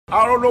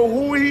I don't know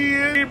who he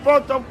is. He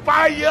brought the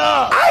fire.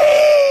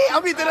 Aye!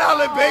 I'm eating the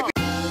outlet, baby.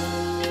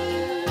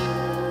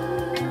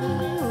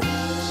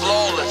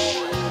 Flawless.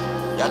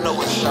 Y'all know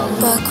what's up.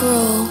 Back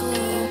row.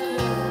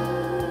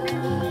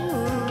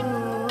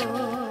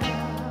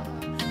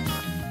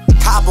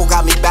 Cabo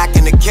got me back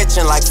in the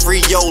kitchen like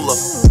free Yola.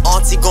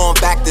 Auntie going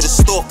back to the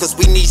store cause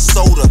we need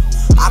soda.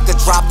 I could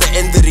drop the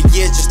end of the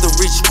year just to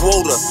reach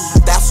quota.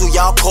 That's who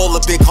y'all call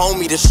a big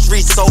homie, the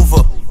street's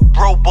over.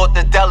 Bro bought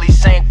the deli,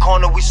 same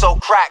corner, we so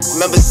cracked.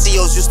 Remember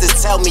COs used to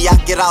tell me I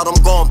get out, I'm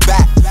going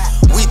back.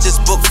 We just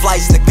book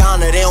flights to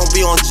Ghana, they don't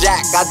be on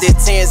Jack. I did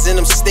tens in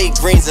them steak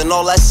greens and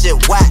all that shit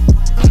whack.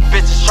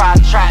 Bitches try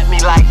to trap me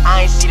like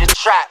I ain't see the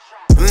trap.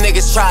 Them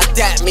niggas try to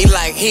dap me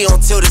like he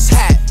don't tilt his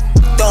hat.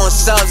 Throwing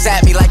subs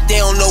at me like they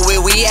don't know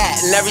where we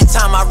at. And every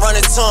time I run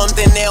into them,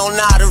 then they don't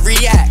know how to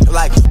react.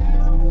 Like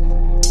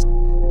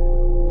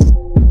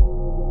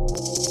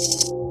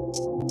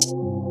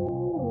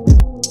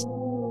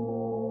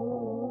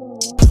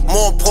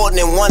more important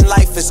than one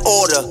life is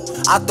order.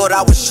 I thought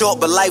I was short,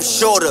 but life's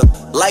shorter.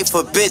 Life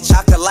a bitch,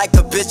 I could like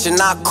a bitch and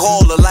not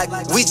call her. Like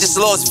we just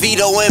lost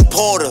Vito and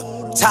Porter.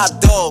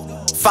 Top dog,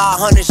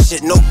 500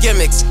 shit, no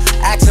gimmicks.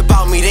 Ask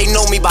about me, they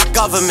know me by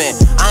government.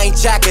 I ain't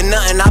jacking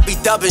nothing, I be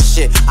dubbing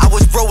shit. I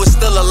wish bro was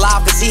still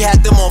alive, cause he had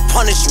them on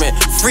punishment.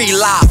 Free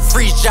life,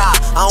 free job.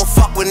 I don't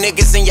fuck with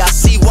niggas and y'all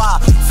see why.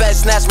 Fed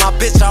snatch my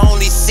bitch, I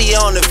only see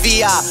her on the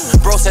VI.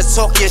 Bro said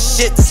talk your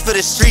shit, this for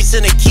the streets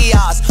and the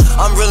kiosks.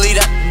 I'm really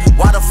that.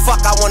 Why the fuck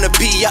I wanna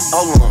be ya?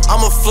 Hold on.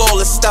 I'm a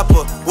flawless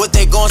stepper. What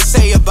they gon'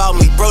 say about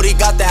me? Brody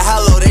got that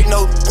hello, they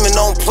know and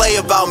don't play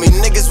about me.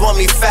 Niggas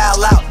want me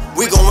foul out,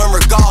 we gon' win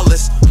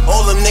regardless.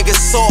 All them niggas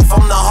soft,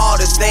 I'm the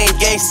hardest. They ain't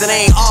gangsta,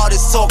 they ain't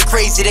artists. Talk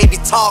crazy, they be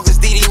talkers.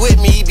 DD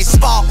with me, he be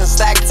sparking.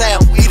 Stack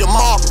town, we the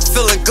market.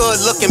 Feeling good,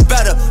 looking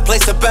better.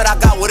 Place a bet, I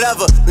got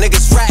whatever.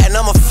 Niggas ratting,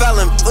 I'm a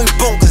felon.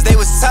 Boom, cause they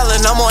was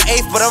telling I'm on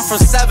 8th, but I'm from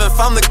 7th.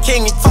 I'm the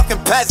king, you fucking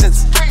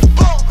peasants.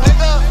 Boom,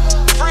 nigga.